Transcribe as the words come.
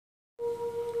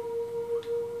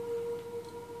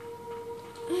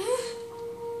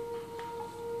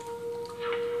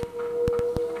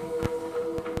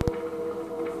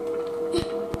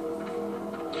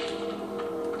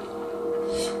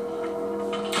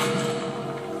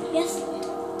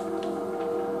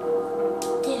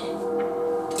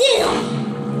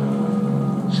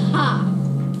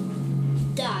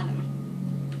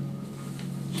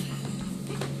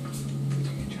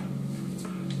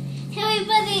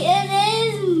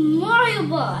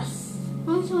us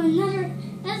onto another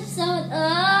episode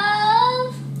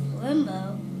of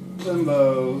Limbo.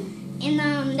 Limbo.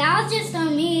 And that was just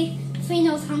me between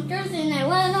those hunters, and I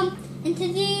led them into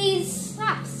these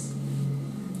rocks.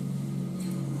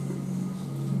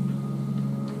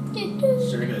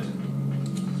 Sure did.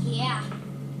 Yeah.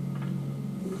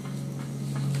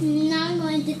 Now I'm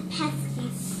going to pass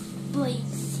these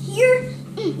boys here.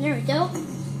 There we go.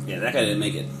 Yeah, that guy didn't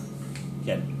make it. He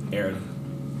got arrowed.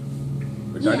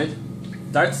 Or darted? Yeah.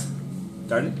 Darts?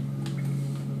 Darted?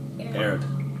 Arrowed.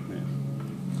 Yeah.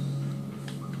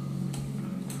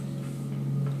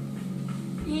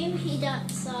 Maybe he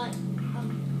got saw it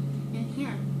in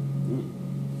here.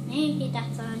 Maybe he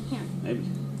got saw in here. Maybe.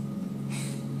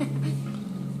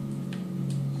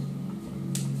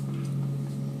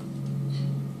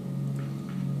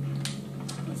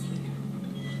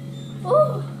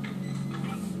 Oh!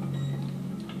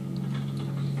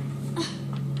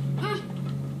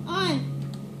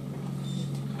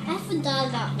 I forgot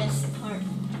about this part.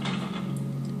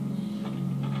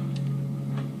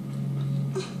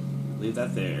 Leave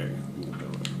that there.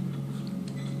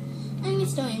 I'm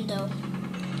just doing though.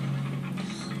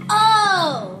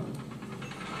 Oh!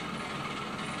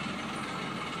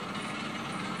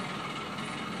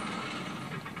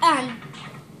 I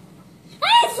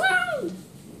found!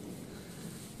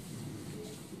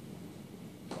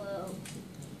 Whoa.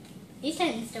 He's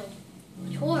standing still.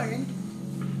 Torn.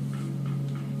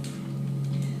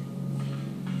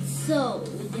 So,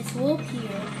 this will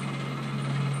appear.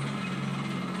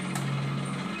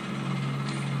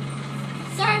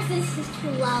 Sorry if this is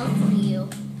too loud for you.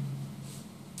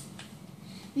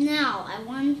 Now, I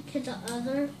want to the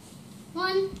other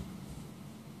one.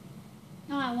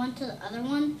 No, I want to the other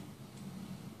one.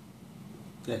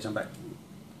 Yeah, jump back.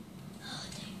 Oh,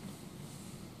 dang.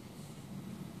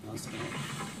 No, it's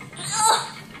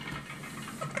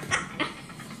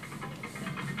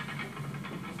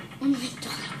Oh my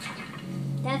god.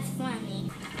 That's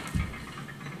funny.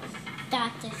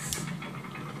 Got this.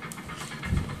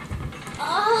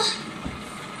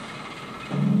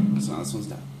 So this one's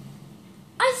down.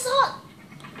 I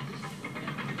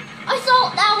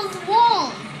thought that was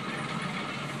wrong.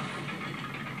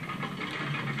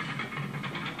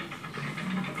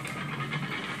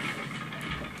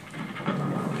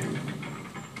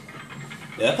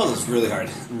 Yeah, that puzzle's really hard.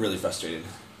 I'm really frustrated.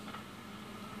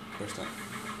 First time.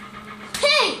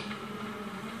 Hey!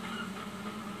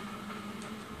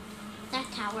 That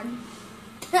coward.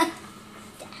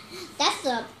 That's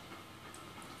the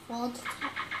fault.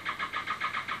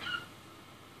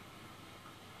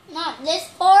 Not this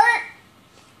part.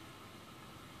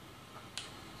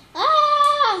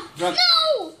 Ah! Run.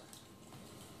 No!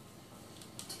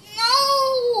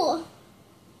 No!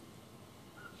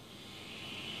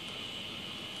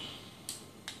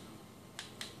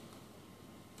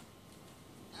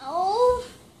 No!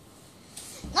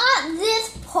 Not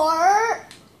this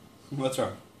part. What's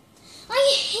wrong?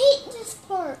 I hate this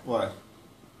part. Why?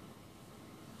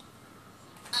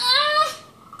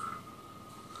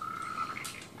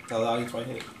 Tell the audience why you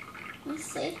hate it. Let's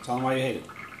see. Tell them why you hate it.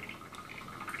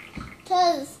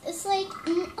 Because it's like,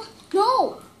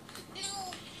 no.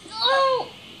 No.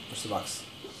 Push the box.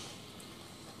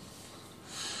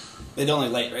 They don't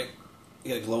like light, right?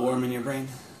 You got a glowworm in your brain?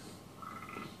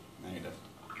 Now you're dead.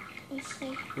 Let's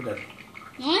see. You're dead.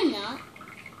 No, I'm not.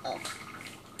 Oh.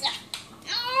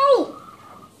 No.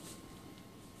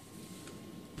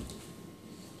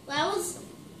 Why was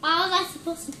I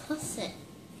supposed to push it?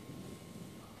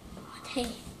 Okay.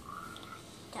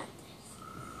 Got this.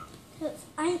 Because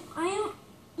I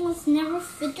almost never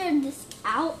figured this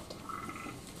out.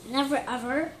 Never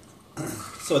ever.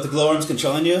 So what, the glowworm's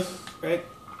controlling you, right?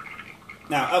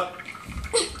 Now, up.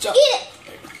 Jump. Eat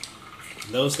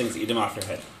it! Those things, eat them off your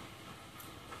head.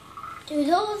 Do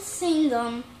those things,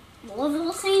 all of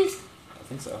those things? I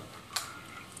think so.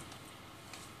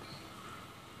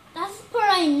 That's the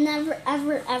part I never,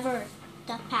 ever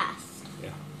got past.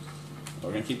 Yeah.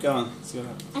 We're gonna keep going. See what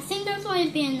happens. I think there's going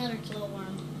to be another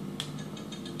glowworm.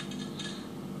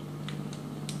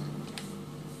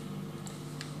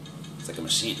 It's like a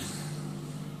machine.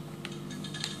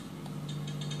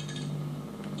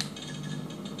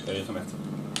 There you come back to it.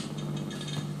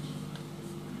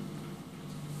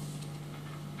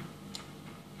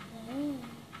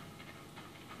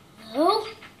 Hello?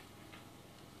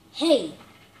 Hey.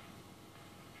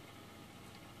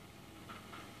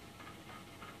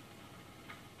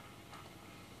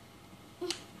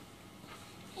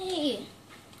 Hey.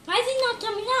 Why is he not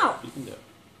coming out? You can do it.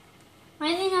 Why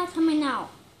is he not coming out?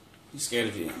 He's scared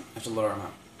of you. I have to lure him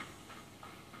out.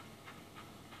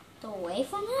 Go away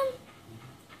from him?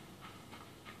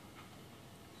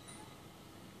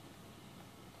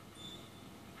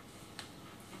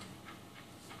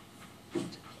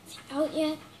 out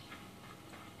yet.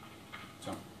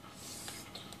 Jump.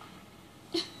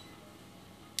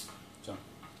 Jump.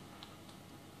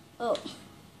 Oh.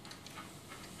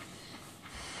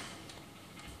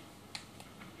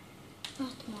 Oh,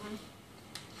 come on.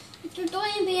 Is there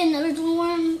going to be another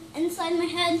worm inside my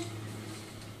head?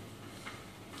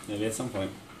 Maybe at some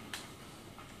point.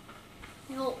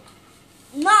 No.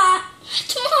 Not.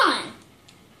 Come on.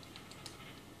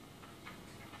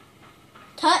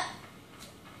 Tut.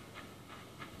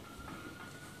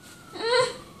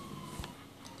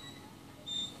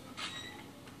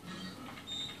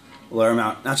 Lure him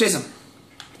out. Now chase him.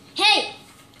 Hey!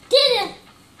 Did it!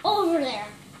 Over there.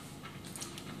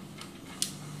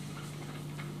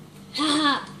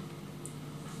 Haha.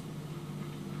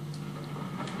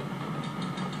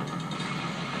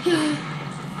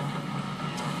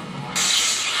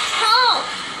 Oh!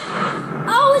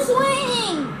 Oh, it's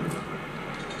raining!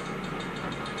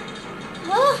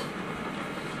 Oh.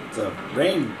 It's a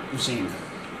rain machine.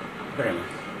 Apparently.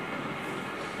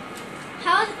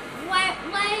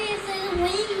 Why is it a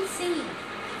raining machine?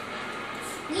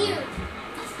 It's weird.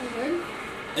 That's weird.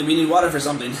 And we need water for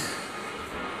something.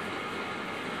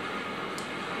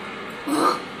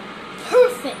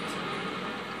 Perfect.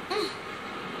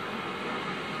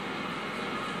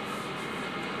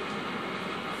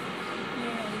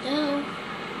 There we go.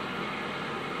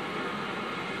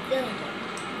 There we go.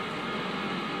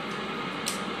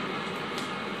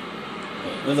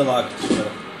 Move the log.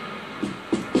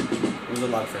 Move the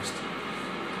log first.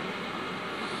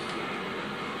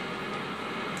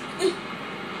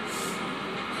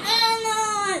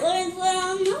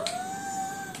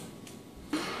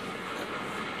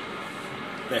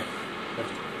 There.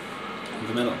 Perfect. In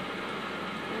the middle.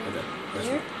 Right there. That's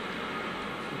Here? it.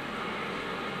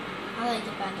 I like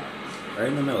it better. Right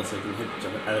in the middle so you can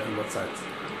jump at it from both sides.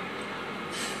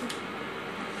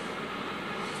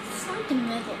 It's not the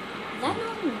middle. Is that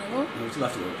not the middle? Move to the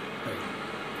left a little. There.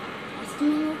 That's the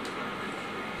middle.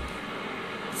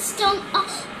 Stone.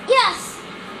 Oh, yes!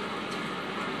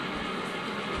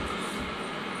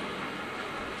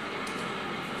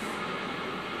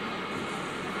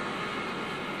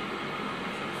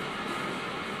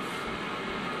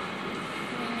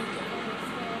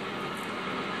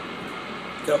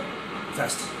 Go.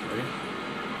 Fast. Ready?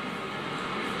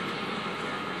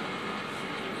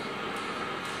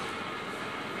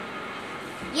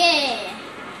 Yeah!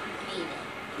 Made it.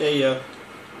 There you go.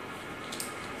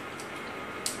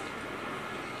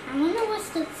 I wonder what's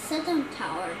the second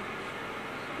tower.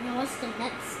 And what's the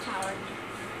next tower?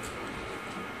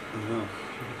 I don't know.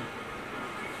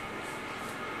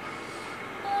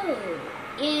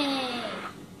 Oh, yay!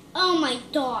 Oh my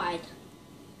god!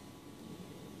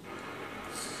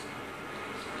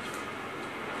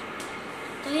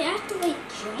 Do I activate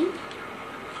jump?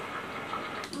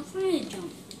 I'll find a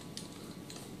jump.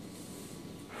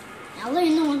 I'll let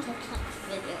you know once I touch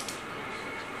the video.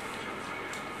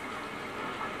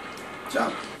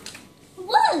 Jump. It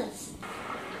was!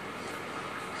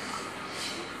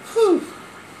 Whew.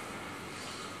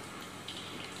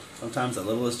 Sometimes the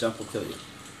littlest jump will kill you.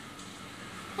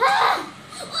 Ah!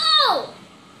 Whoa!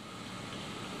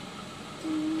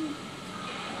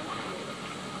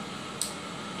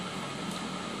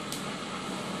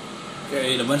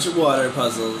 Create a bunch of water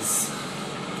puzzles.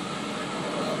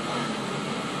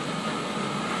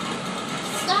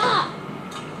 Stop!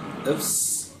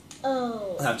 Oops.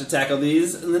 Oh. I'll have to tackle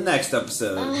these in the next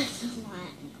episode. Come on.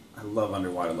 I love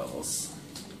underwater levels.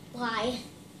 Why?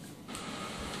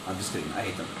 I'm just kidding. I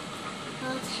hate them.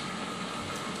 Okay.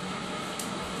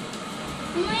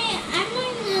 I'm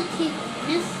not gonna take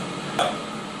this.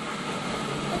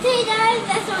 Okay guys,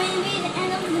 that's going to be the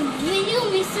end of the video.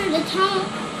 Make sure to comment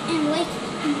and like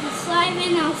and subscribe,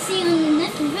 and I'll see you in the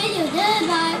next video.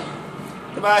 Goodbye.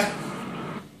 Goodbye.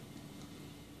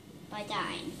 By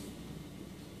dying.